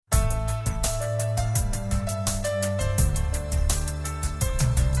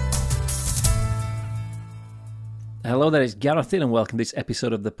Hello there, it's Gareth here and welcome to this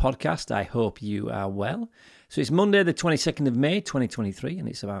episode of the podcast. I hope you are well. So it's Monday the 22nd of May 2023 and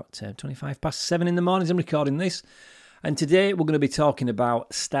it's about 25 past 7 in the morning as I'm recording this. And today we're going to be talking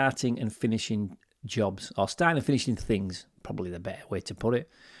about starting and finishing jobs, or starting and finishing things, probably the better way to put it.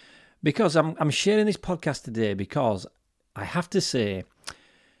 Because I'm sharing this podcast today because I have to say,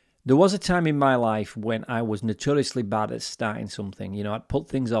 there was a time in my life when I was notoriously bad at starting something. You know, I'd put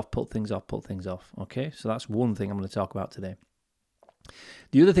things off. Okay, so that's one thing I'm going to talk about today.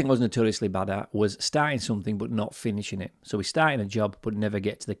 The other thing I was notoriously bad at was starting something but not finishing it. So we start in a job but never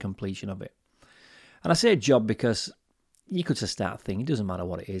get to the completion of it. And I say job because you could just start a thing. It doesn't matter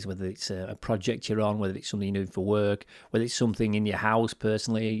what it is, whether it's a project you're on, whether it's something you're doing for work, whether it's something in your house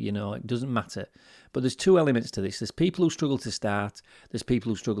personally, you know, it doesn't matter. But there's two elements to this. There's people who struggle to start, there's people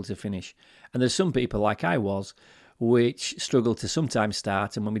who struggle to finish. And there's some people, like I was, which struggle to sometimes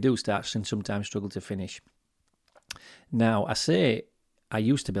start, and when we do start, and sometimes struggle to finish. Now, I say I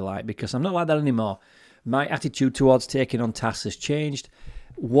used to be like, because I'm not like that anymore. My attitude towards taking on tasks has changed.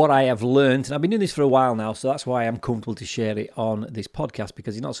 What I have learned, and I've been doing this for a while now, so that's why I'm comfortable to share it on this podcast,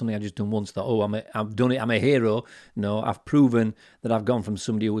 because it's not something I've just done once, thought, I've done it, I'm a hero. No, I've proven that I've gone from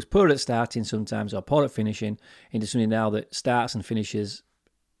somebody who was poor at starting sometimes, or poor at finishing, into somebody now that starts and finishes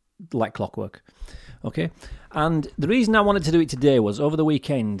like clockwork. Okay? And the reason I wanted to do it today was, over the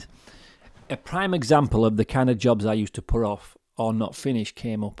weekend, a prime example of the kind of jobs I used to put off or not finish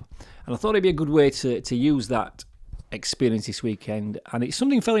came up. And I thought it'd be a good way to use that experience this weekend, and it's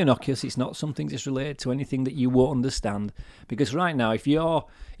something fairly innocuous. It's not something that's related to anything that you won't understand, because right now, if you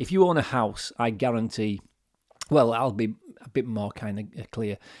own a house, I guarantee, well, I'll be a bit more kind of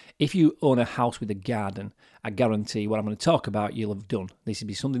clear. If you own a house with a garden, I guarantee what I'm going to talk about you'll have done. This will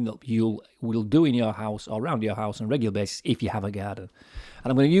be something that you will do in your house or around your house on a regular basis if you have a garden. And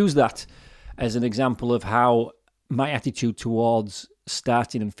I'm going to use that as an example of how my attitude towards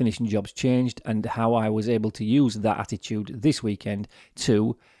starting and finishing jobs changed, and how I was able to use that attitude this weekend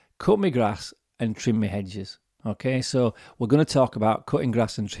to cut my grass and trim my hedges. Okay, so we're going to talk about cutting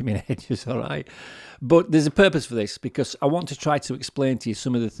grass and trimming hedges, all right? But there's a purpose for this, because I want to try to explain to you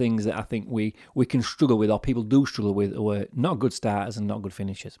some of the things that I think we can struggle with, or people do struggle with, who are not good starters and not good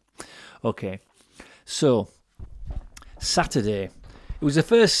finishers. Okay, so Saturday. It was the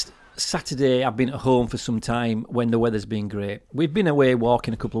first Saturday I've been at home for some time when the weather's been great. We've been away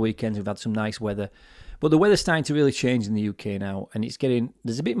walking a couple of weekends, we've had some nice weather, but the weather's starting to really change in the UK now, and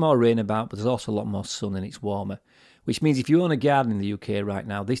there's a bit more rain about, but there's also a lot more sun and it's warmer, which means if you own a garden in the UK right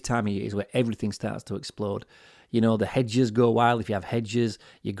now, this time of year is where everything starts to explode. You know, the hedges go wild. If you have hedges,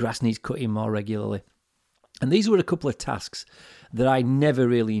 your grass needs cutting more regularly. And these were a couple of tasks that I never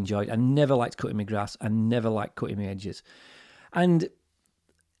really enjoyed. I never liked cutting my grass. I never liked cutting my hedges. And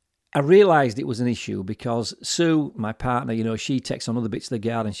I realised it was an issue because Sue, my partner, you know, she takes on other bits of the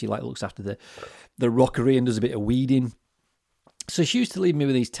garden. She looks after the rockery and does a bit of weeding. So she used to leave me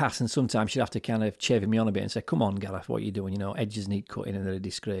with these tasks, and sometimes she'd have to kind of chafe me on a bit and say, "Come on, Gareth, what are you doing? You know, hedges need cutting and they're a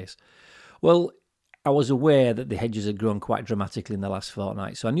disgrace." Well, I was aware that the hedges had grown quite dramatically in the last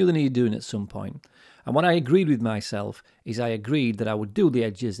fortnight, so I knew they needed doing at some point. And what I agreed with myself is I agreed that I would do the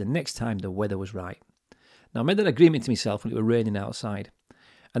hedges the next time the weather was right. Now, I made that agreement to myself when it was raining outside.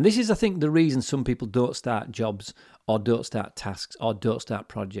 And this is, I think, the reason some people don't start jobs or don't start tasks or don't start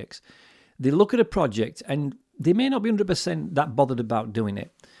projects. They look at a project and they may not be 100% that bothered about doing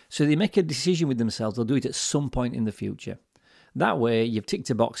it. So they make a decision with themselves, they'll do it at some point in the future. That way, you've ticked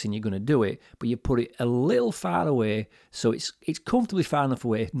a box and you're going to do it, but you put it a little far away so it's comfortably far enough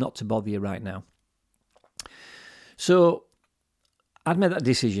away not to bother you right now. So I'd made that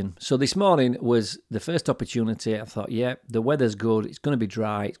decision. So this morning was the first opportunity. I thought, yeah, the weather's good. It's going to be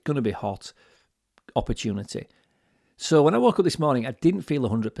dry. It's going to be hot. Opportunity. So when I woke up this morning, I didn't feel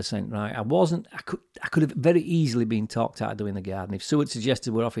 100% right. I could have very easily been talked out of doing the garden. If Sue had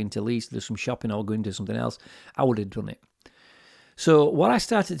suggested we're off into Leeds to do some shopping or going to do something else, I would have done it. So what I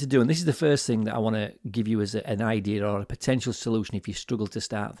started to do, and this is the first thing that I want to give you as an idea or a potential solution if you struggle to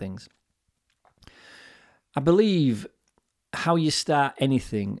start things. I believe how you start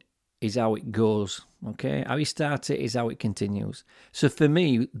anything is how it goes, okay? How you start it is how it continues. So for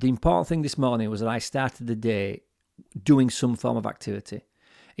me, the important thing this morning was that I started the day doing some form of activity.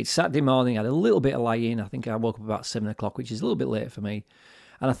 It's Saturday morning, I had a little bit of lie-in. I think I woke up about 7 o'clock, which is a little bit late for me.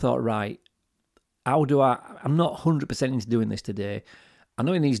 And I thought, right, I'm not 100% into doing this today. I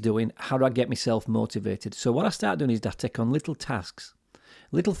know it needs doing. How do I get myself motivated? So what I start doing is I take on little tasks.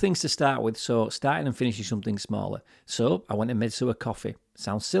 Little things to start with, so starting and finishing something smaller. So I went and made Sue a coffee.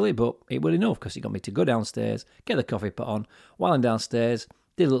 Sounds silly, but it was enough because it got me to go downstairs, get the coffee put on. While I'm downstairs,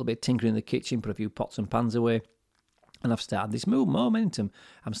 did a little bit of tinkering in the kitchen, put a few pots and pans away. And I've started this momentum.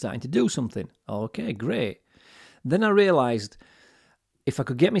 I'm starting to do something. Okay, great. Then I realised if I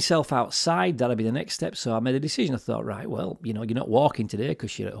could get myself outside, that'd be the next step. So I made a decision. I thought, right, well, you're not walking today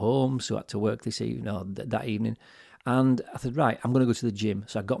because you're at home. So I had to work this evening, or that evening. And I thought, right, I'm going to go to the gym.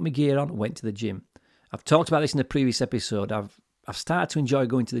 So I got my gear on, went to the gym. I've talked about this in a previous episode. I've started to enjoy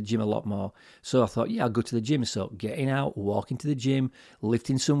going to the gym a lot more. So I thought, yeah, I'll go to the gym. So getting out, walking to the gym,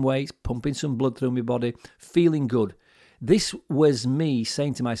 lifting some weights, pumping some blood through my body, feeling good. This was me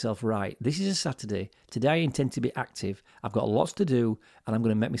saying to myself, right, this is a Saturday. Today I intend to be active. I've got lots to do and I'm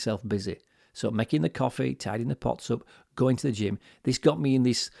going to make myself busy. So making the coffee, tidying the pots up, going to the gym. This got me in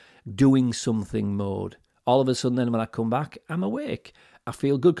this doing something mode. All of a sudden then when I come back, I'm awake. I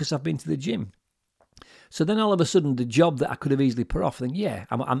feel good because I've been to the gym. So then all of a sudden the job that I could have easily put off, then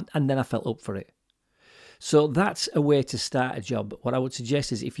and then I felt up for it. So that's a way to start a job. What I would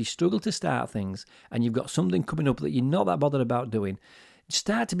suggest is if you struggle to start things and you've got something coming up that you're not that bothered about doing,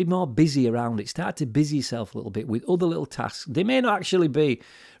 start to be more busy around it. Start to busy yourself a little bit with other little tasks. They may not actually be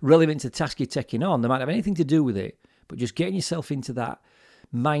relevant to the task you're taking on. They might have anything to do with it, but just getting yourself into that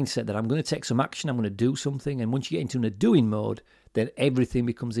mindset that I'm going to take some action, I'm going to do something. And once you get into a doing mode, then everything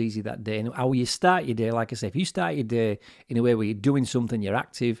becomes easy that day. And how you start your day, like I say, if you start your day in a way where you're doing something, you're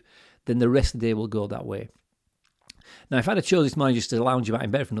active, then the rest of the day will go that way. Now, if I'd have chosen this morning just to lounge about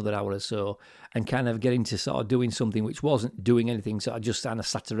in bed for another hour or so and kind of get into sort of doing something which wasn't doing anything, so I just kind of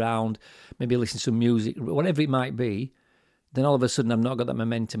sat around, maybe listen to some music, whatever it might be, then all of a sudden I've not got that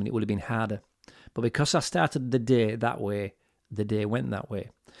momentum and it would have been harder. But because I started the day that way, the day went that way.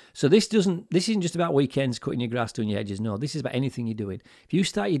 So this isn't just about weekends, cutting your grass, doing your hedges. No, this is about anything you're doing. If you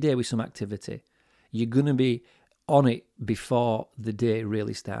start your day with some activity, you're going to be on it before the day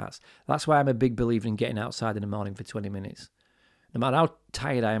really starts. That's why I'm a big believer in getting outside in the morning for 20 minutes. No matter how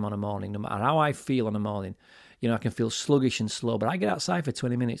tired I am on a morning, no matter how I feel on a morning, I can feel sluggish and slow, but I get outside for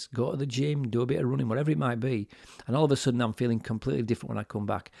 20 minutes, go to the gym, do a bit of running, whatever it might be, and all of a sudden I'm feeling completely different when I come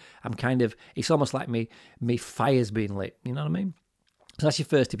back. It's almost like me fire's being lit, you know what I mean? So that's your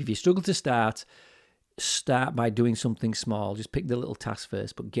first tip. If you struggle to start by doing something small. Just pick the little task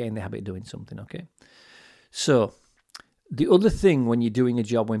first, but get in the habit of doing something, okay? So the other thing when you're doing a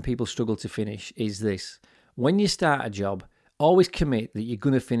job, when people struggle to finish, is this. When you start a job, always commit that you're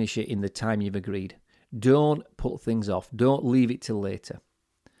going to finish it in the time you've agreed. Don't put things off. Don't leave it till later.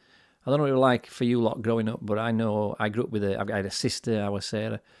 I don't know what it was like for you lot growing up, but I know I grew up with I had a sister, our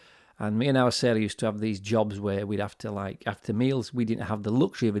Sarah, and me and our Sarah used to have these jobs where we'd have to, after meals, we didn't have the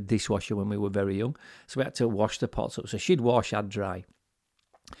luxury of a dishwasher when we were very young, so we had to wash the pots up. So she'd wash, I'd dry.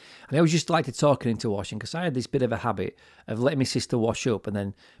 And I always just like to talk her into washing because I had this bit of a habit of letting my sister wash up and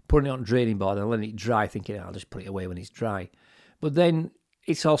then putting it on a draining board and letting it dry, thinking, I'll just put it away when it's dry. But then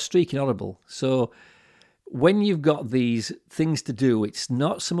it's all streaking horrible. So when you've got these things to do, it's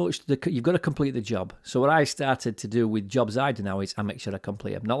not so much you've got to complete the job. So what I started to do with jobs I do now is I make sure I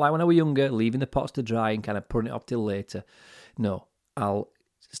complete them. Not like when I was younger, leaving the pots to dry and kind of putting it off till later. No, I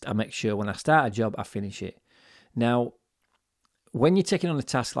make sure when I start a job, I finish it. Now, when you're taking on a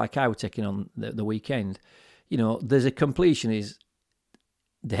task like I was taking on the weekend, there's a completion is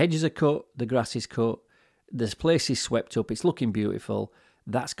the hedges are cut, the grass is cut, this place is swept up, it's looking beautiful.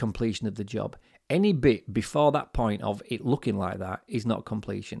 That's completion of the job. Any bit before that point of it looking like that is not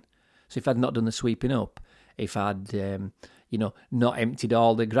completion. So if I'd not done the sweeping up, if I'd not emptied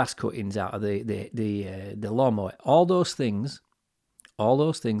all the grass cuttings out of the lawnmower, all those things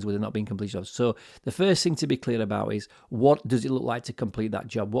would have not been completed jobs. So the first thing to be clear about is, what does it look like to complete that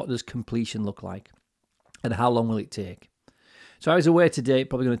job? What does completion look like? And how long will it take? So I was aware today,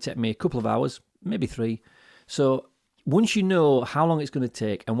 probably going to take me a couple of hours, maybe 3. So once you know how long it's going to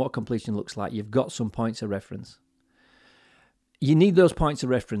take and what completion looks like, you've got some points of reference. You need those points of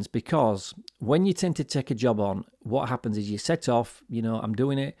reference because when you tend to take a job on, what happens is you set off, I'm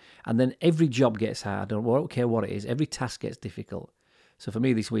doing it, and then every job gets hard. I don't care what it is. Every task gets difficult. So for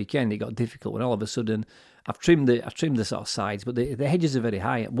me this weekend, it got difficult when all of a sudden I've trimmed the sort of sides, but the hedges are very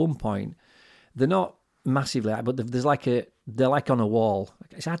high. At one point, they're not massively high, but they're like on a wall.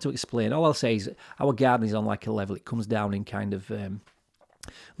 It's hard to explain. All I'll say is our garden is on like a level. It comes down in kind of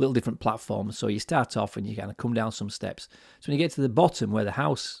little different platforms. So you start off and you kind of come down some steps. So when you get to the bottom where the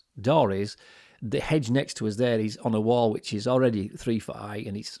house door is, the hedge next to us there is on a wall which is already 3 foot high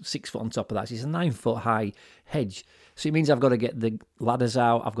and it's 6 foot on top of that. So it's a 9 foot high hedge. So it means I've got to get the ladders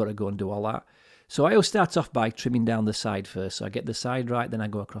out. I've got to go and do all that. So I always start off by trimming down the side first. So I get the side right, then I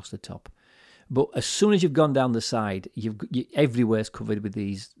go across the top. But as soon as you've gone down the side, everywhere's covered with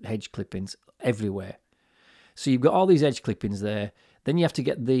these hedge clippings, everywhere. So you've got all these edge clippings there. Then you have to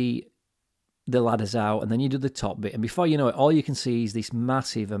get the the ladders out, and then you do the top bit, and before you know it, all you can see is this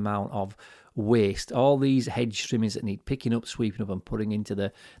massive amount of waste, all these hedge trimmings that need picking up, sweeping up, and putting into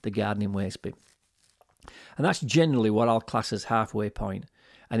the gardening waste bin. And that's generally what I'll class as halfway point.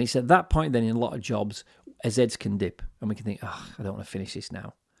 And it's at that point then in a lot of jobs, as heads can dip, and we can think, I don't want to finish this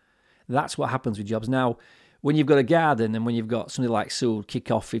now. That's what happens with jobs. Now, when you've got a garden and when you've got something like Sue kick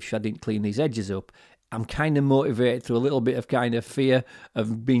off if I didn't clean these edges up, I'm kind of motivated through a little bit of kind of fear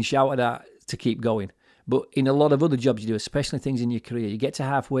of being shouted at to keep going. But in a lot of other jobs you do, especially things in your career, you get to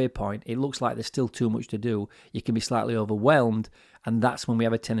halfway point, it looks like there's still too much to do. You can be slightly overwhelmed, and that's when we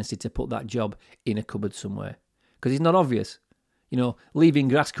have a tendency to put that job in a cupboard somewhere. Because it's not obvious. Leaving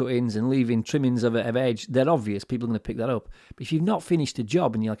grass cuttings and leaving trimmings of edge, they're obvious. People are going to pick that up. But if you've not finished a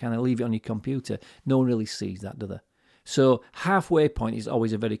job and you kind of leave it on your computer, no one really sees that, do they? So halfway point is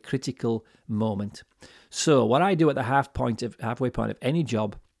always a very critical moment. So what I do at the halfway point of any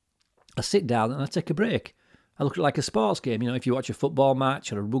job, I sit down and I take a break. I look at it like a sports game. If you watch a football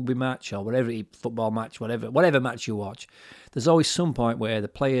match or a rugby match or football match, whatever match you watch, there's always some point where the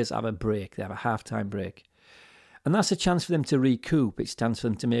players have a break. They have a halftime break. And that's a chance for them to recoup. It's a chance for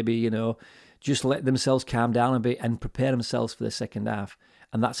them to maybe, just let themselves calm down a bit and prepare themselves for the second half.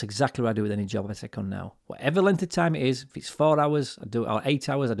 And that's exactly what I do with any job I take on now. Whatever length of time it is, if it's 4 hours, I do it, or 8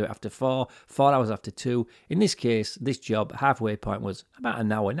 hours, I do it after 4 hours after 2. In this case, this job, halfway point was about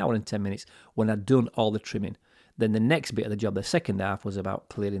an hour and 10 minutes when I'd done all the trimming. Then the next bit of the job, the second half, was about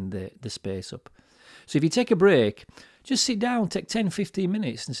clearing the space up. So if you take a break, just sit down, take 10, 15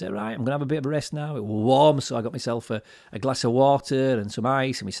 minutes and say, right, I'm going to have a bit of a rest now. It was warm, so I got myself a glass of water and some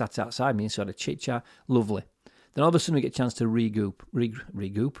ice, and we sat outside, me and sort of chit-chat. Lovely. Then all of a sudden we get a chance to regroup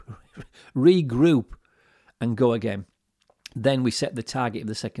and go again. Then we set the target of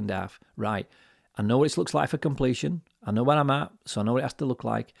the second half. Right, I know what it looks like for completion. I know where I'm at, so I know what it has to look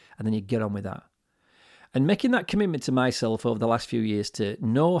like. And then you get on with that. And making that commitment to myself over the last few years to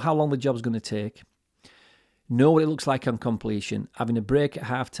know how long the job's going to take, know what it looks like on completion, having a break at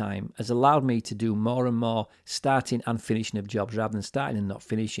half-time has allowed me to do more and more starting and finishing of jobs rather than starting and not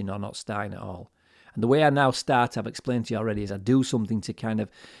finishing or not starting at all. And the way I now start, I've explained to you already, is I do something to kind of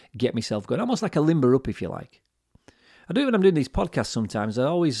get myself going, almost like a limber up, if you like. I do it when I'm doing these podcasts sometimes. I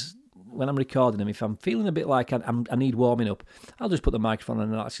always, when I'm recording them, if I'm feeling a bit like I need warming up, I'll just put the microphone on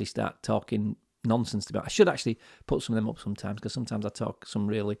and I'll actually start talking nonsense to me. I should actually put some of them up sometimes, because sometimes I talk some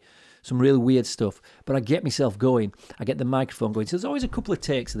really weird stuff. But I get myself going. I get the microphone going. So there's always a couple of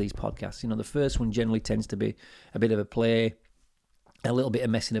takes of these podcasts. The first one generally tends to be a bit of a play, a little bit of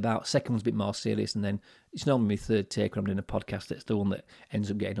messing about. Second one's a bit more serious, and then it's normally my third take when I'm doing a podcast that's the one that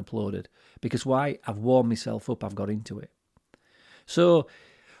ends up getting uploaded. Because why? I've warmed myself up, I've got into it. So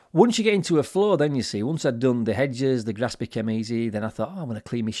once you get into a flow, then you see, once I'd done the hedges, the grass became easy, then I thought, I'm going to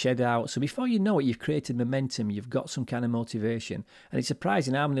clean my shed out. So before you know it, you've created momentum, you've got some kind of motivation. And it's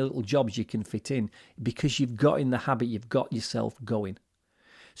surprising how many little jobs you can fit in because you've got in the habit, you've got yourself going.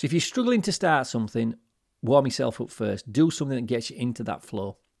 So if you're struggling to start something, warm yourself up first. Do something that gets you into that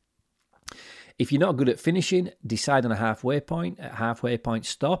flow. If you're not good at finishing, decide on a halfway point. At halfway point,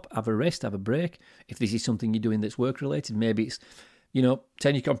 stop, have a rest, have a break. If this is something you're doing that's work-related, maybe it's,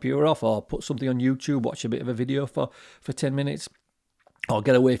 turn your computer off or put something on YouTube, watch a bit of a video for 10 minutes, or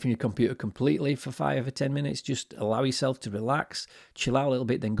get away from your computer completely for 5 or 10 minutes. Just allow yourself to relax, chill out a little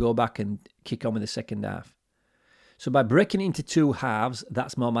bit, then go back and kick on with the second half. So by breaking it into 2 halves,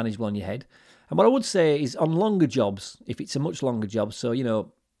 that's more manageable on your head. And what I would say is on longer jobs, if it's a much longer job,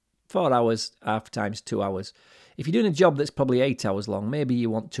 so, 4 hours, half times 2 hours. If you're doing a job that's probably 8 hours long, maybe you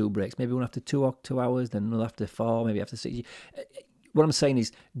want 2 breaks. Maybe one after 2 hours, then another after 4, maybe after 6. What I'm saying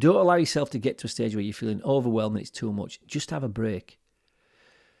is, don't allow yourself to get to a stage where you're feeling overwhelmed and it's too much. Just have a break.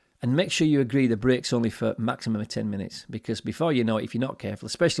 And make sure you agree the break's only for maximum of 10 minutes. Because before you know it, if you're not careful,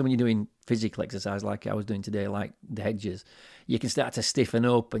 especially when you're doing physical exercise like I was doing today, like the hedges, you can start to stiffen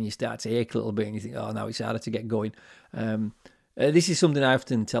up and you start to ache a little bit and you think, oh, now it's harder to get going. This is something I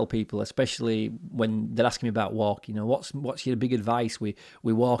often tell people, especially when they're asking me about walk. What's your big advice with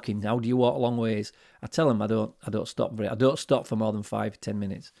walking? How do you walk long ways? I tell them I don't stop for more than 5-10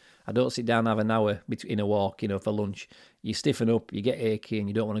 minutes. I don't sit down and have an hour in a walk, for lunch. You stiffen up, you get achy, and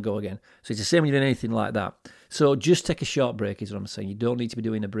you don't want to go again. So it's the same when you're doing anything like that. So just take a short break is what I'm saying. You don't need to be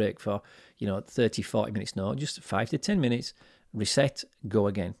doing a break for 30, 40 minutes. No, just 5 to 10 minutes. Reset, go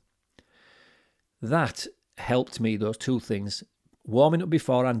again. That helped me, those 2 things, warming up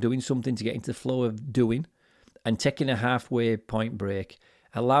beforehand, doing something to get into the flow of doing, and taking a halfway point break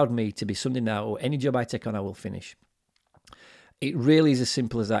allowed me to be something now, any job I take on, I will finish. it really is as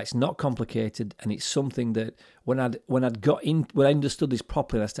simple as that. It's not complicated, and it's something that when I understood this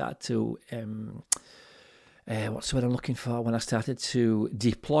properly, I started to what's the word I'm looking for? When I started to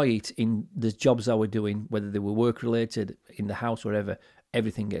deploy it in the jobs I were doing, whether they were work related, in the house, wherever,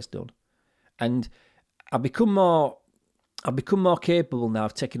 everything gets done. And I've become more capable now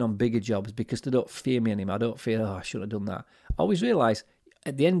of taking on bigger jobs because they don't fear me anymore. I don't feel, I should have done that. I always realise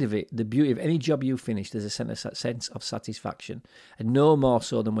at the end of it, the beauty of any job you finish, there's a sense of satisfaction, and no more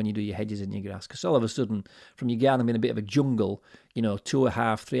so than when you do your hedges and your grass. Because all of a sudden, from your garden being a bit of a jungle,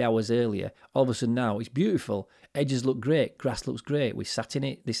 2.5, 3 hours earlier, all of a sudden now it's beautiful. Edges look great, grass looks great. We sat in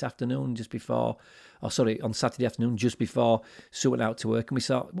it this afternoon on Saturday afternoon just before sorting out to work, and we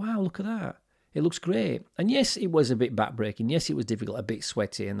thought, wow, look at that. It looks great. And yes, it was a bit backbreaking. Yes, it was difficult, a bit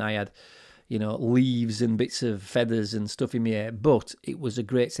sweaty, and I had leaves and bits of feathers and stuff in my hair, but it was a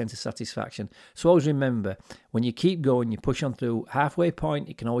great sense of satisfaction. So always remember, when you keep going, you push on through, halfway point,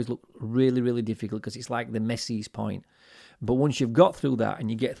 it can always look really, really difficult because it's like the messiest point. But once you've got through that and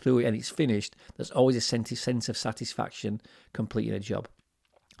you get through it and it's finished, there's always a sense of satisfaction completing a job.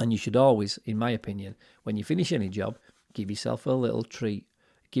 And you should always, in my opinion, when you finish any job, give yourself a little treat.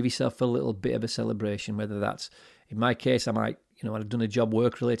 Give yourself a little bit of a celebration, whether that's, in my case, I might, when I've done a job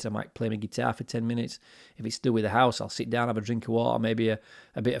work-related, I might play my guitar for 10 minutes. If it's to do with the house, I'll sit down, have a drink of water, maybe a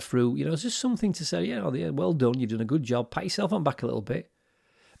bit of fruit. It's just something to say, well done, you've done a good job. Pat yourself on the back a little bit.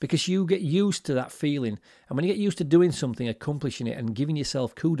 Because you get used to that feeling. And when you get used to doing something, accomplishing it, and giving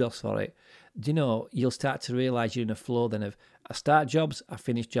yourself kudos for it, you'll start to realise you're in a flow then of, I start jobs, I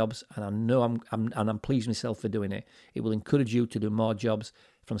finish jobs, and I know I'm pleased with myself for doing it. It will encourage you to do more jobs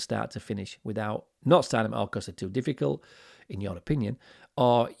from start to finish without not starting them all because they're too difficult, in your opinion,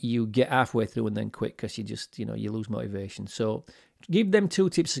 or you get halfway through and then quit because you just, you lose motivation. So give them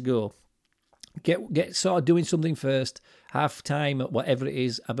 2 tips a go. Get sort of doing something first, half time, whatever it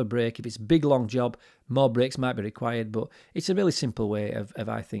is, have a break. If it's a big, long job, more breaks might be required, but it's a really simple way of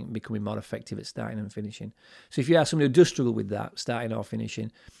I think, becoming more effective at starting and finishing. So if you are somebody who does struggle with that, starting or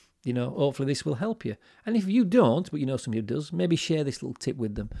finishing, hopefully this will help you. And if you don't, but somebody who does, maybe share this little tip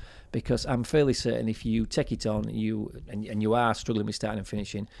with them, because I'm fairly certain if you take it on, and you are struggling with starting and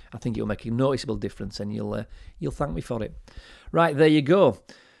finishing, I think it'll make a noticeable difference, and you'll thank me for it. Right, there you go.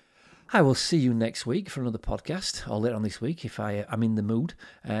 I will see you next week for another podcast, or later on this week if I'm in the mood.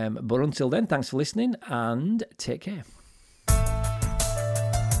 But until then, thanks for listening and take care.